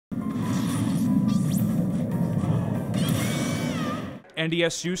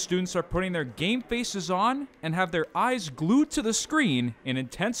NDSU students are putting their game faces on and have their eyes glued to the screen in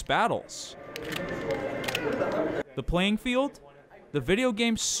intense battles. The playing field? The video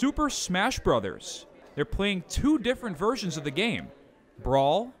game Super Smash Bros. They're playing two different versions of the game,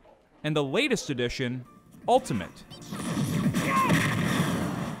 Brawl and the latest edition, Ultimate.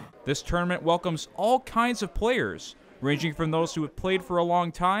 This tournament welcomes all kinds of players, ranging from those who have played for a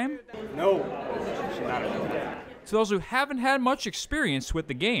long time to those who haven't had much experience with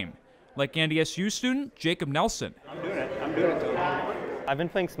the game, like NDSU student Jacob Nelson. I'm doing it too. I've been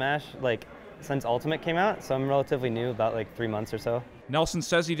playing Smash since Ultimate came out, so I'm relatively new, about 3 months or so. Nelson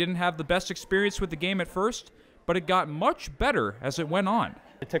says he didn't have the best experience with the game at first, but it got much better as it went on.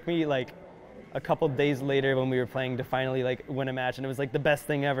 It took me a couple days later when we were playing to finally win a match, and it was the best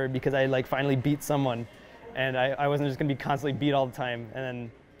thing ever because I finally beat someone, and I wasn't just gonna be constantly beat all the time. And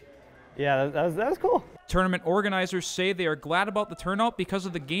then, yeah, that was cool. Tournament organizers say they are glad about the turnout because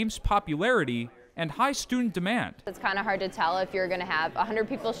of the game's popularity and high student demand. It's kind of hard to tell if you're going to have 100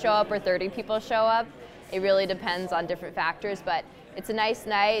 people show up or 30 people show up. It really depends on different factors, but it's a nice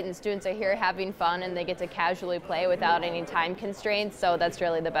night and students are here having fun and they get to casually play without any time constraints, so that's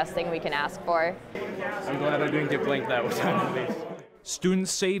really the best thing we can ask for. I'm glad I didn't get blanked that one time at least.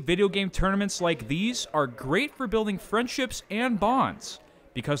 Students say video game tournaments like these are great for building friendships and bonds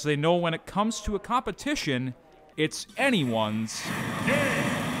because they know when it comes to a competition, it's anyone's.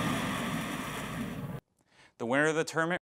 The winner of the tournament